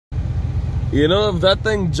You know, if that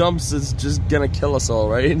thing jumps, it's just gonna kill us all,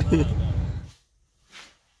 right?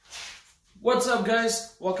 What's up,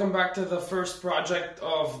 guys? Welcome back to the first project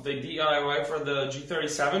of the DIY for the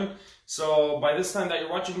G37. So by this time that you're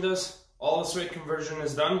watching this, all the sway conversion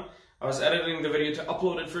is done. I was editing the video to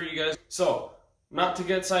upload it for you guys. So, not to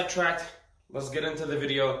get sidetracked, let's get into the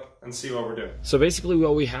video and see what we're doing. So basically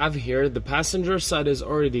what we have here, the passenger side is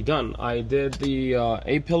already done. I did the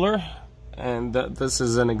A-pillar, and this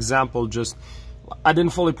is an example. Just I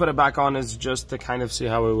didn't fully put it back on, it's just to kind of see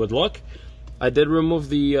how it would look. I did remove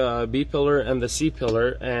the B-pillar and the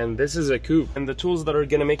C-pillar, and this is a coupe. And the tools that are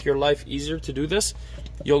gonna make your life easier to do this,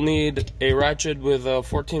 you'll need a ratchet with a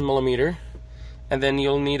 14mm, and then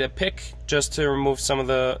you'll need a pick just to remove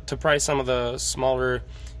to pry some of the smaller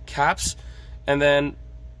caps. And then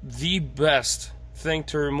the best thing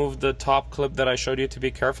to remove the top clip that I showed you to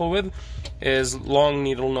be careful with is long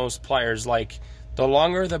needle nose pliers. Like, the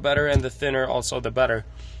longer the better, and the thinner also the better.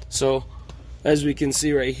 So as we can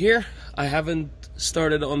see right here, I haven't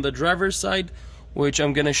started on the driver's side, which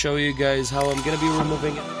I'm gonna show you guys how I'm gonna be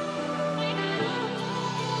removing it.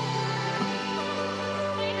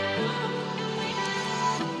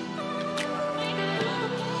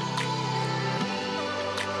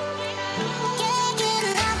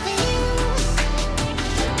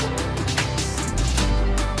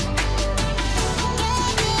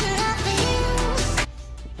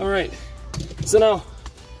 Alright, so now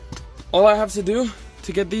all I have to do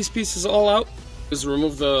to get these pieces all out is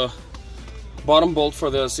remove the bottom bolt for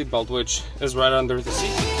the seat belt, which is right under the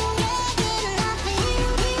seat.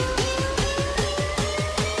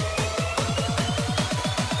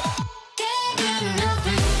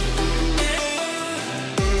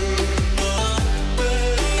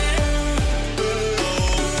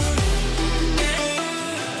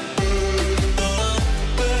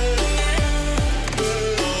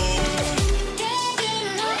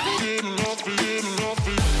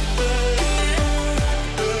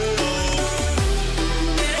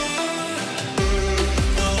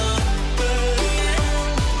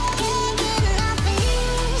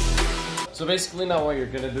 So basically now what you're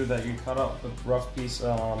gonna do, that you cut out the rough piece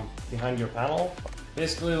behind your panel,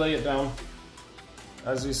 basically lay it down.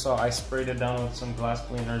 As you saw, I sprayed it down with some glass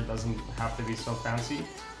cleaner. It doesn't have to be so fancy.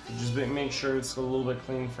 So just make sure it's a little bit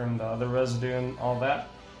clean from the other residue and all that.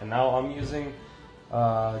 And now I'm using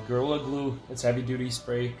Gorilla Glue. It's heavy duty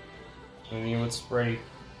spray. And you would spray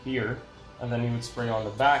here, and then you would spray on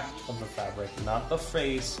the back of the fabric, not the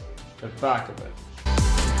face, the back of it.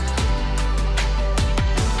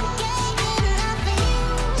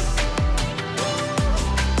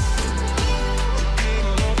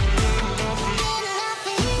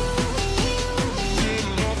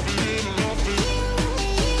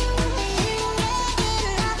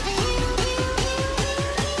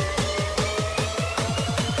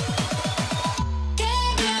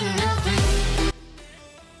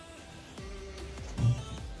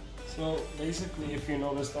 So basically, if you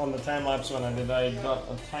noticed on the time lapse when I got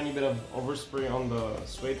a tiny bit of overspray on the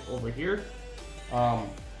suede over here. Don't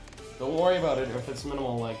worry about it if it's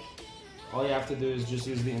minimal. Like, all you have to do is just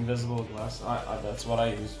use the invisible glass. That's what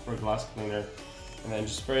I use for glass cleaner, and then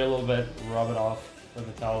just spray a little bit, rub it off with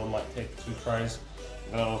a towel. It might take 2 tries,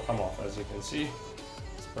 and then it'll come off. As you can see,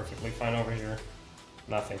 it's perfectly fine over here.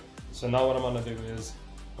 Nothing. So now what I'm gonna do is,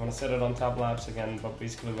 I'm gonna set it on top laps again, but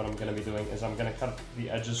basically what I'm gonna be doing is I'm gonna cut the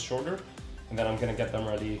edges shorter, and then I'm gonna get them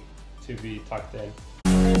ready to be tucked in.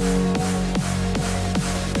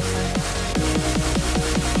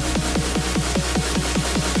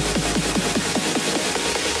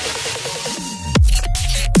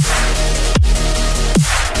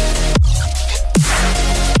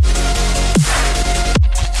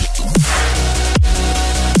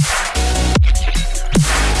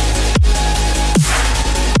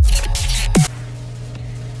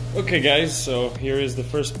 Okay guys, so here is the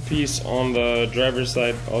first piece on the driver's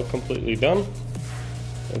side, all completely done.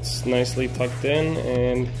 It's nicely tucked in,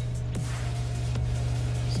 and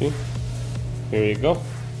see, here you go.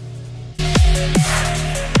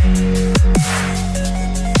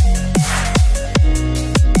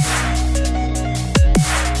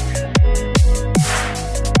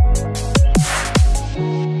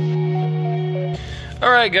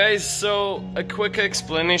 Alright guys, so a quick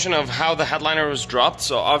explanation of how the headliner was dropped.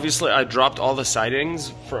 So obviously I dropped all the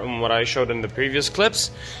sidings from what I showed in the previous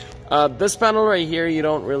clips. This panel right here, you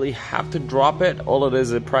don't really have to drop it. All it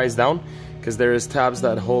is, it pries down, because there is tabs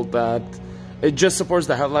that hold that. It just supports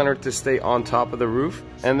the headliner to stay on top of the roof.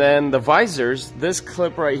 And then the visors, this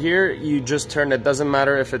clip right here, you just turn it. Doesn't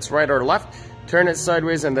matter if it's right or left. Turn it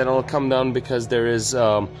sideways and then it'll come down, because there is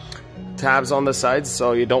tabs on the sides,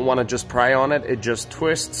 so you don't want to just pry on it. It just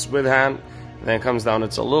twists with hand, and then it comes down.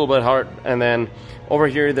 It's a little bit hard. And then over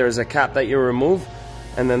here there's a cap that you remove,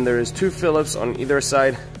 and then there's 2 Phillips on either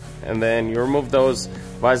side, and then you remove those.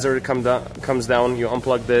 Visor comes down, you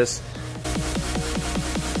unplug this.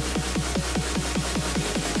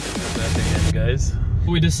 Guys,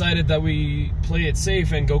 we decided that we play it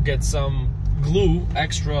safe and go get some glue,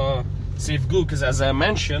 extra safe glue, because as I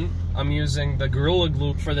mentioned, I'm using the Gorilla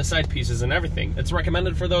Glue for the side pieces and everything. It's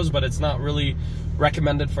recommended for those, but it's not really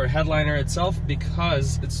recommended for headliner itself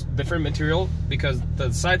because it's different material, because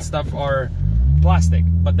the side stuff are plastic,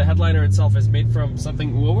 but the headliner itself is made from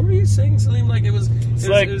something. What were you saying, Salim? Like it was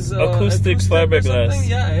acoustic fiberglass.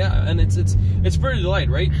 Yeah, and it's pretty light,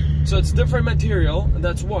 right? So it's different material, and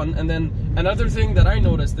that's one. And then another thing that I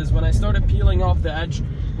noticed is when I started peeling off the edge,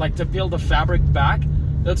 like to peel the fabric back,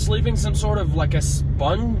 that's leaving some sort of like a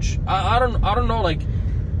sponge. I don't know, like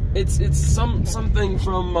it's something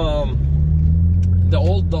from the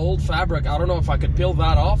old fabric. I don't know if I could peel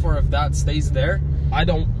that off or if that stays there. I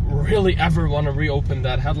don't really ever want to reopen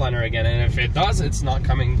that headliner again, and if it does, it's not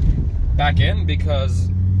coming back in because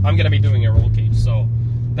I'm gonna be doing a roll cage. So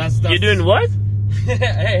that's you're doing what?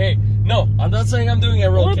 hey, no, I'm not saying I'm doing a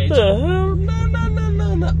roll cage. What the hell?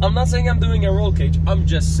 No. I'm not saying I'm doing a roll cage. I'm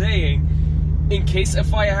just saying, in case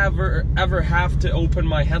if I ever have to open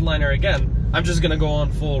my headliner again, I'm just gonna go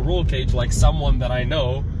on full roll cage like someone that I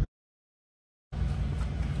know.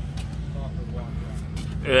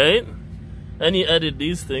 Right? And you added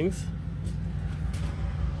these things.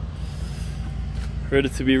 Ready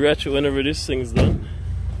to be ratchet whenever this thing's done.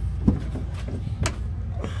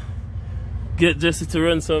 Get Jesse to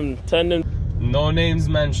run some tandem. No names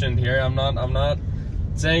mentioned here. I'm not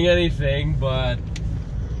saying anything, but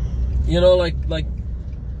you know, like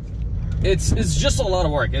it's just a lot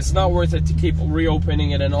of work. It's not worth it to keep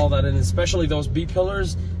reopening it and all that, and especially those B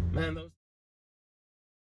pillars, man. Those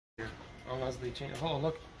unless they change. Oh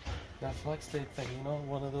look, that flex tape thing. You know,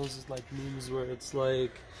 one of those is like memes where it's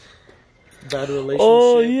like bad relationship.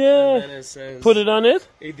 Oh yeah. And then it says put it on it.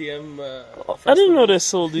 ADM. I didn't know they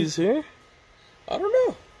sold these here. I don't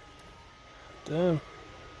know. Damn.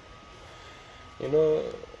 You know.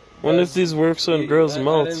 Wonder if these works on girls'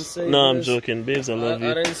 mouths. No, I'm this. joking, babes. I love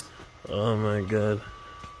you. Oh my god.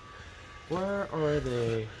 Where are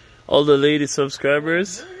they? All the lady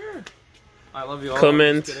subscribers. I love you all.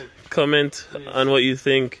 Comment on what you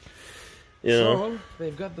think. You know. So,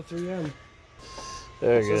 they've got the 3M.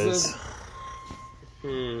 There, guys.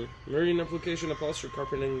 Marine application, upholstery,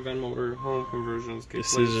 carpeting, van motor, home conversions,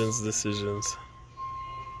 decisions.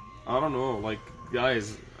 I don't know, like,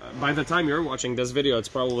 guys, by the time you're watching this video, it's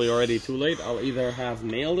probably already too late. I'll either have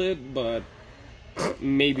nailed it, but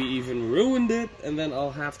maybe even ruined it, and then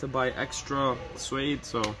I'll have to buy extra suede,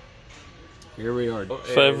 so here we are.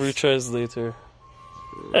 5 retries later.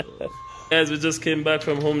 Guys, we just came back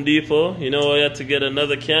from Home Depot. You know, I had to get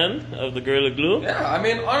another can of the Gorilla Glue. Yeah, I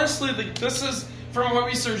mean, honestly, this is, from what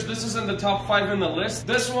we researched, this is in the top 5 in the list.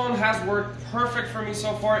 This one has worked perfect for me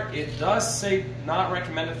so far. It does say not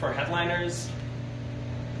recommended for headliners.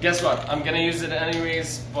 Guess what? I'm gonna use it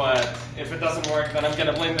anyways, but if it doesn't work, then I'm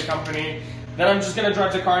gonna blame the company. Then I'm just gonna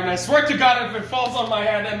drive the car, and I swear to God, if it falls on my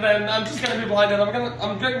head, and then I'm just gonna be blinded. I'm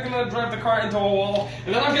gonna drive the car into a wall,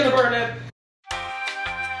 and then I'm gonna burn it.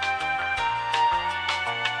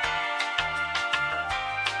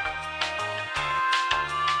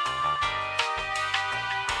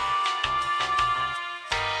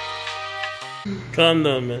 Calm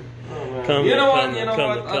down, man. Calm You know down, what? You know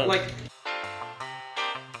what? Like.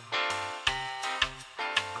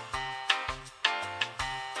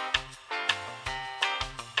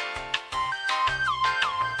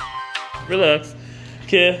 Relax.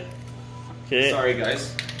 Okay. Sorry,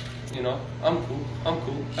 guys. You know, I'm cool.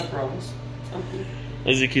 I promise. I'm cool.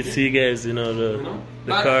 As you can see, guys, you know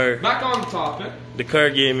the car. Back on topic. The car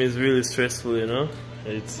game is really stressful. You know,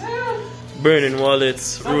 it's burning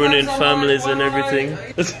wallets, ruining families, and everything.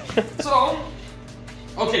 So,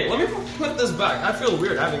 okay, let me put this back. I feel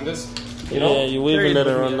weird having this. You know, yeah, you're waving that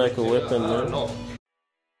around like a weapon, man. I don't know.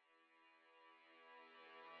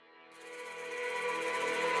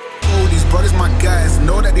 Brothers, my guys,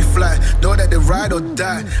 know that they fly, know that they ride or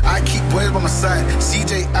die. I keep boys by my side,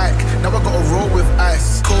 CJ Ike, now I gotta roll with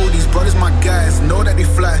ice. Cody's brothers, my guys, know that they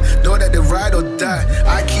fly, know that they ride or die.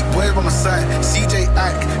 I keep boys by my side, CJ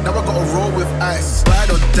Ike, now I gotta roll with ice.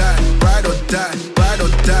 Ride or die, ride or die, ride or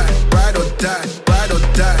die, ride or die, ride or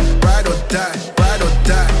die, ride or die, ride or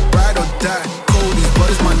die, ride or die. Cody's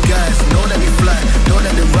brothers, my guys, know that they fly, know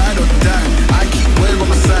that they ride or die. I keep boys by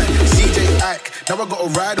my side, CJ Ike, now I gotta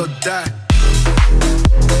ride or die.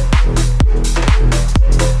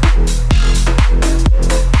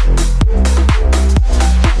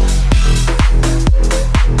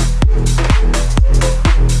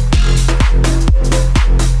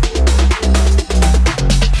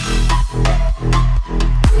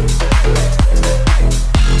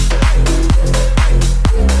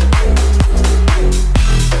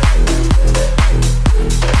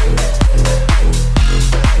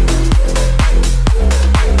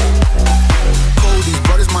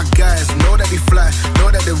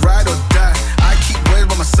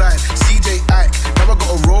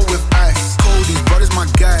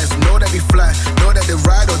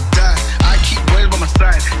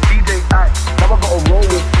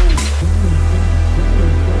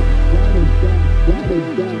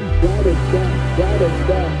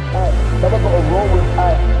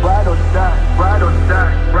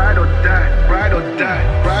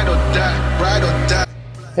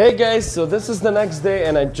 Hey guys, so this is the next day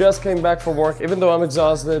and I just came back from work, even though I'm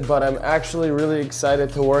exhausted, but I'm actually really excited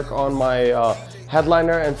to work on my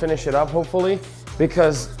headliner and finish it up hopefully,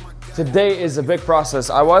 because today is a big process.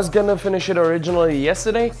 I was gonna finish it originally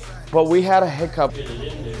yesterday, but we had a hiccup. Get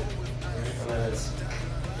it in there, right?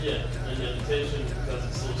 Yeah, and the intention, because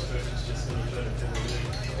it's so stretched, it's just gonna try to pull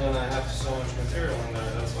it in. And I have so much material in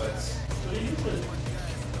there, that's why it's... What are you doing?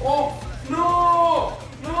 Oh, no!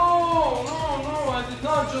 No, no, no, I did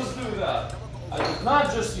not just do that. I did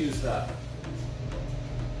not just use that.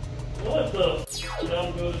 What the f?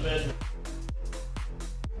 Don't go to bed.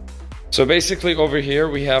 So basically over here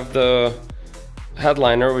we have the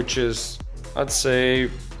headliner, which is, I'd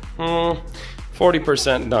say,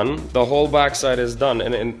 40% done. The whole backside is done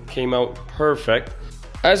and it came out perfect.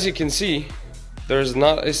 As you can see, there's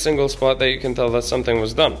not a single spot that you can tell that something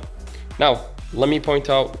was done. Now, let me point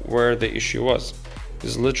out where the issue was.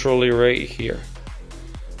 It's literally right here.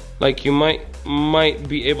 Like you might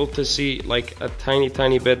be able to see like a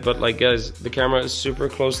tiny bit, but like guys, the camera is super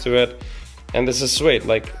close to it. And this is suede,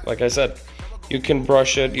 like I said, you can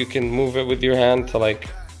brush it, you can move it with your hand to like,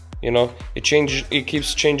 you know, it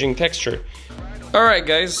keeps changing texture. All right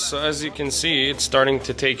guys, so as you can see, it's starting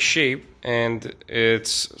to take shape and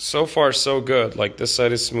it's so far so good. Like this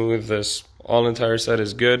side is smooth, this entire side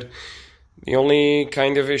is good. The only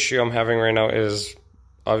kind of issue I'm having right now is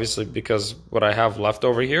obviously because what I have left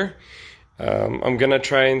over here. I'm gonna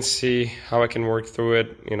try and see how I can work through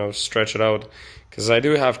it, you know, stretch it out, because I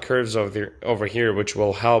do have curves over here which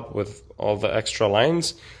will help with all the extra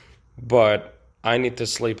lines, but I need to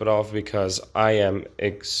sleep it off because I am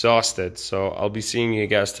exhausted. So I'll be seeing you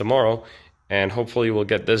guys tomorrow and hopefully we'll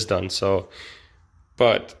get this done. So,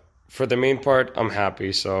 but for the main part, I'm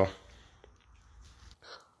happy. So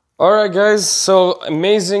alright guys, so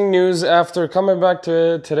amazing news. After coming back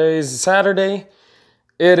to today's Saturday,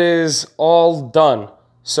 it is all done.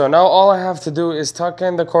 So now all I have to do is tuck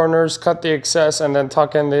in the corners, cut the excess, and then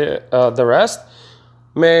tuck in the rest.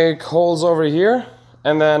 Make holes over here,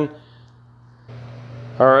 and then...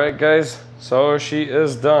 Alright guys, so she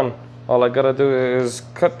is done. All I gotta do is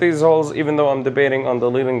cut these holes, even though I'm debating on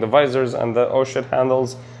deleting the visors and the oh shit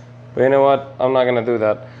handles. But you know what? I'm not gonna do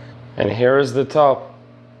that. And here is the top.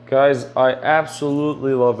 Guys, I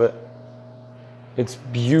absolutely love it. It's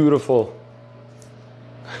beautiful.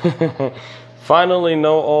 Finally,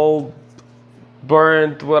 no old,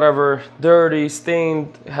 burnt, whatever, dirty,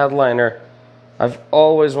 stained headliner. I've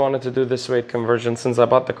always wanted to do this suede conversion since I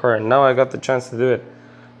bought the car, and now I got the chance to do it.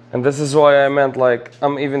 And this is why I meant, like,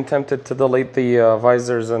 I'm even tempted to delete the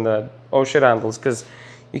visors and the oh shit handles, because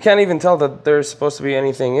you can't even tell that there's supposed to be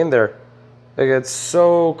anything in there. Like, it's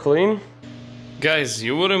so clean. Guys,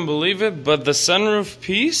 you wouldn't believe it, but the sunroof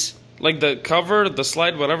piece, like the cover, the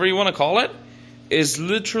slide, whatever you want to call it, is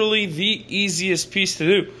literally the easiest piece to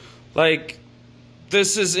do. Like,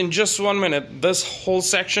 this is in just 1 minute. This whole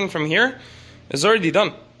section from here is already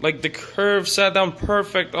done. Like, the curve sat down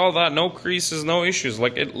perfect, all that, no creases, no issues.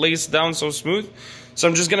 Like, it lays down so smooth. So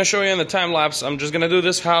I'm just gonna show you in the time lapse. I'm just gonna do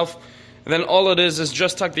this half, and then all it is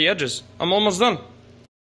just tuck the edges. I'm almost done.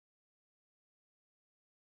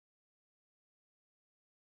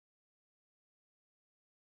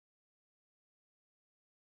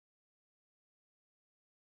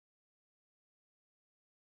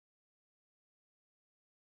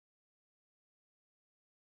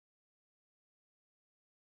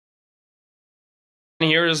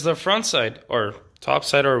 Here is the front side, or top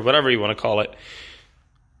side, or whatever you want to call it.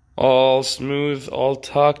 All smooth, all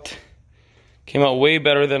tucked. Came out way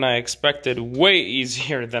better than I expected. Way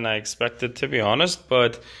easier than I expected, to be honest,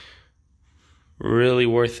 but really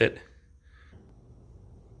worth it.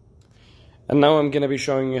 And now I'm going to be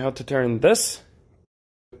showing you how to turn this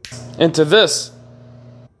into this.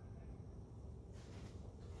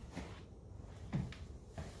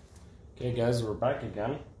 Okay guys, we're back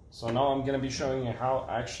again. So now I'm going to be showing you how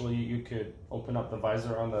actually you could open up the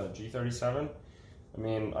visor on the G37. I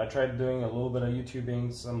mean, I tried doing a little bit of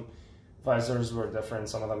YouTubing. Some visors were different.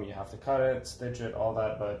 Some of them you have to cut it, stitch it, all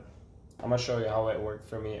that. But I'm going to show you how it worked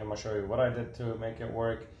for me. I'm going to show you what I did to make it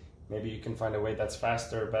work. Maybe you can find a way that's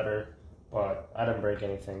faster, better. But I didn't break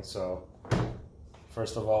anything. So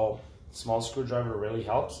first of all, small screwdriver really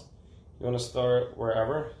helps. You want to start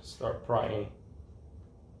wherever. Start prying.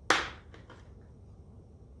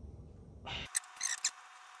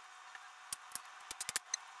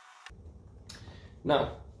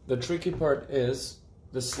 Now, the tricky part is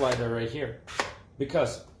the slider right here,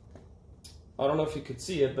 because I don't know if you could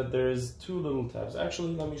see it, but there's two little tabs.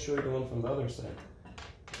 Actually, let me show you the one from the other side.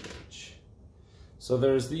 So So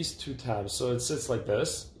there's these two tabs. So it sits like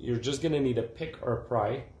this. You're just gonna need a pick or a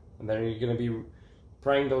pry, and then you're gonna be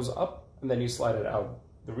prying those up, and then you slide it out.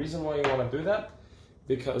 The reason why you wanna do that,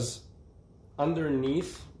 because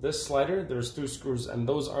underneath this slider, there's 2 screws, and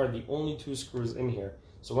those are the only 2 screws in here.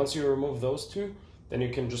 So once you remove those 2, then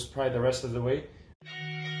you can just pry the rest of the way.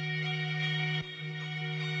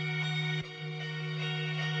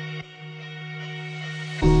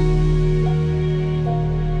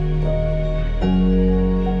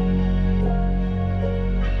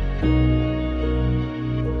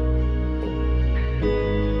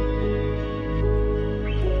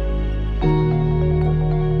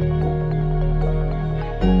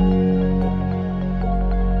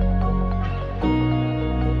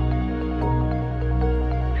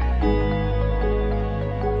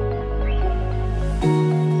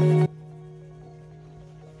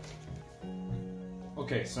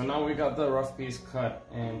 Okay, so now we got the rough piece cut,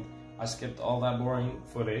 and I skipped all that boring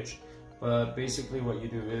footage, but basically what you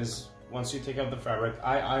do is, once you take out the fabric,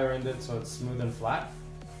 I ironed it so it's smooth and flat,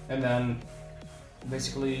 and then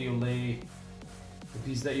basically you lay the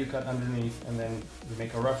piece that you cut underneath, and then you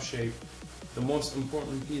make a rough shape. The most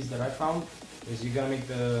important piece that I found is you gotta make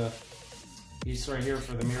the piece right here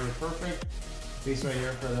for the mirror perfect, piece right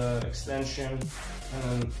here for the extension, and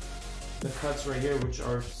then the cuts right here, which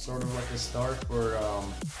are sort of like a star for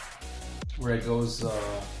where it goes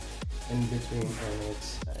in between, and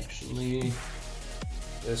it's actually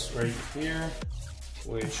this right here,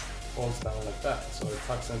 which folds down like that, so it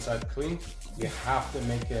tucks inside clean. You have to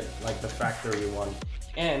make it like the factory one,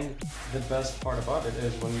 and the best part about it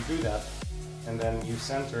is when you do that, and then you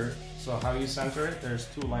center. So how you center it, there's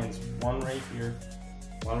 2 lines, one right here,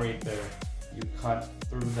 one right there. You cut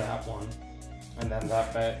through that one, and then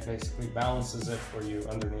that basically balances it for you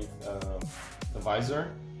underneath the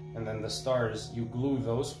visor. And then the stars, you glue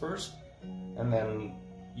those first, and then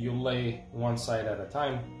you lay one side at a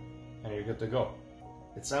time, and you're good to go.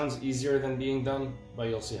 It sounds easier than being done, but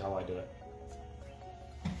you'll see how I do it.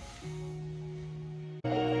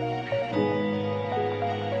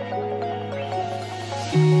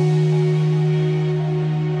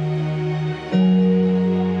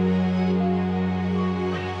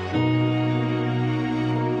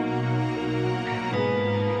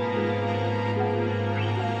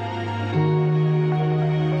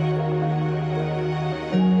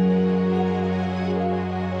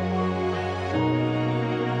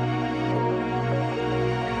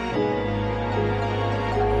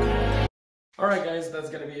 Alright guys, that's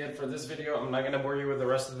gonna be it for this video. I'm not gonna bore you with the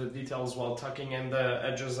rest of the details while tucking in the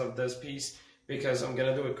edges of this piece, because I'm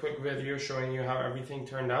gonna do a quick video showing you how everything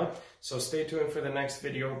turned out. So stay tuned for the next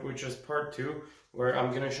video, which is part 2, where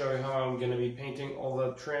I'm gonna show you how I'm gonna be painting all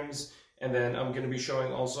the trims, and then I'm gonna be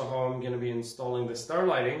showing also how I'm gonna be installing the star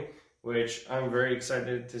lighting, which I'm very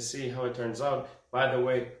excited to see how it turns out. By the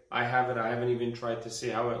way, I haven't even tried to see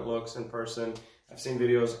how it looks in person. I've seen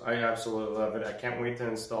videos, I absolutely love it. I can't wait to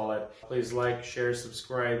install it. Please like, share,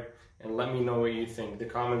 subscribe, and let me know what you think. The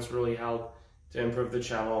comments really help to improve the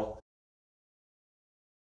channel.